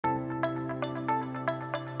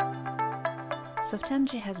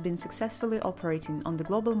SoftEnergy has been successfully operating on the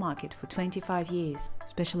global market for 25 years,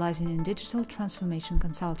 specializing in digital transformation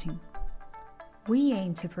consulting. We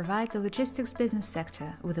aim to provide the logistics business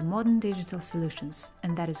sector with a modern digital solutions,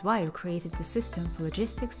 and that is why we created the system for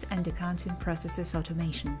logistics and accounting processes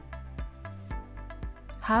automation.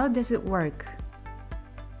 How does it work?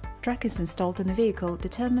 Trackers installed in a vehicle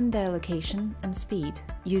determine their location and speed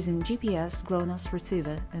using GPS GLONASS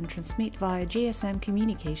receiver and transmit via GSM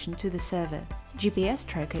communication to the server. GPS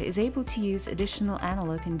tracker is able to use additional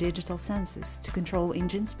analog and digital sensors to control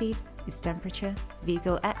engine speed, its temperature,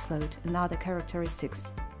 vehicle X-load and other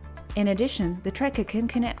characteristics. In addition, the tracker can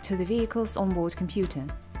connect to the vehicle's onboard computer.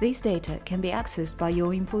 These data can be accessed by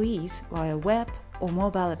your employees via web or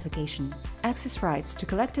mobile application. Access rights to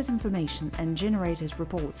collected information and generated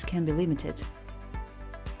reports can be limited.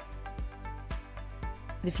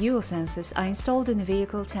 The fuel sensors are installed in the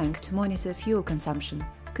vehicle tank to monitor fuel consumption,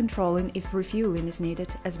 controlling if refueling is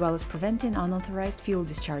needed, as well as preventing unauthorized fuel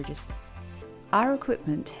discharges. Our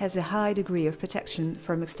equipment has a high degree of protection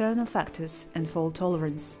from external factors and fault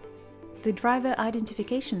tolerance. The driver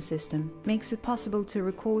identification system makes it possible to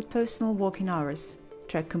record personal working hours,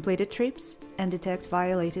 track completed trips, and detect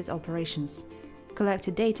violated operations.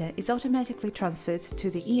 Collected data is automatically transferred to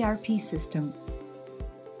the ERP system.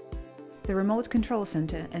 The remote control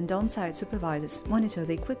center and on-site supervisors monitor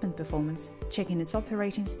the equipment performance, checking its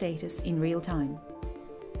operating status in real time.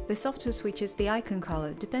 The software switches the icon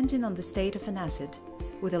color depending on the state of an asset,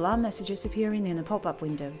 with alarm messages appearing in a pop-up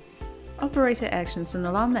window. Operator actions and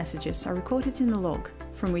alarm messages are recorded in the log,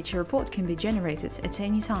 from which a report can be generated at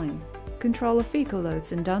any time. Control of vehicle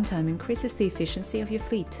loads and downtime increases the efficiency of your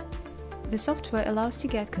fleet. The software allows to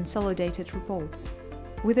get consolidated reports.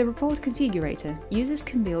 With a report configurator, users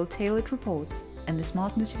can build tailored reports, and the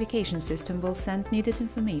smart notification system will send needed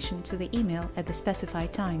information to the email at the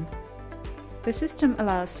specified time. The system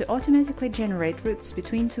allows to automatically generate routes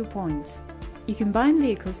between 2 points. You can bind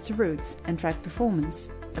vehicles to routes and track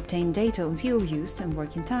performance. Obtained data on fuel used and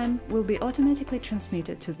working time will be automatically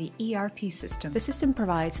transmitted to the ERP system. The system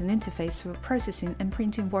provides an interface for processing and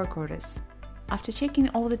printing work orders. After checking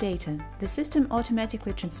all the data, the system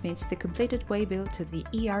automatically transmits the completed waybill to the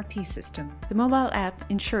ERP system. The mobile app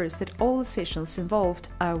ensures that all officials involved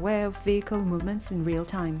are aware of vehicle movements in real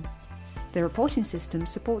time. The reporting system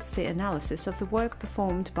supports the analysis of the work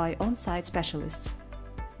performed by on-site specialists.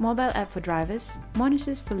 Mobile app for drivers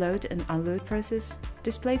monitors the load and unload process,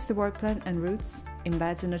 displays the work plan and routes,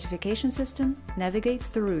 embeds a notification system, navigates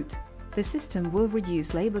the route. The system will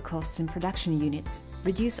reduce labor costs in production units,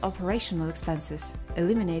 reduce operational expenses,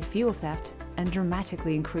 eliminate fuel theft, and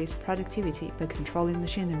dramatically increase productivity by controlling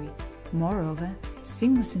machinery. Moreover,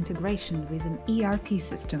 seamless integration with an ERP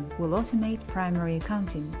system will automate primary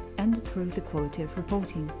accounting and improve the quality of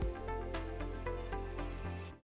reporting.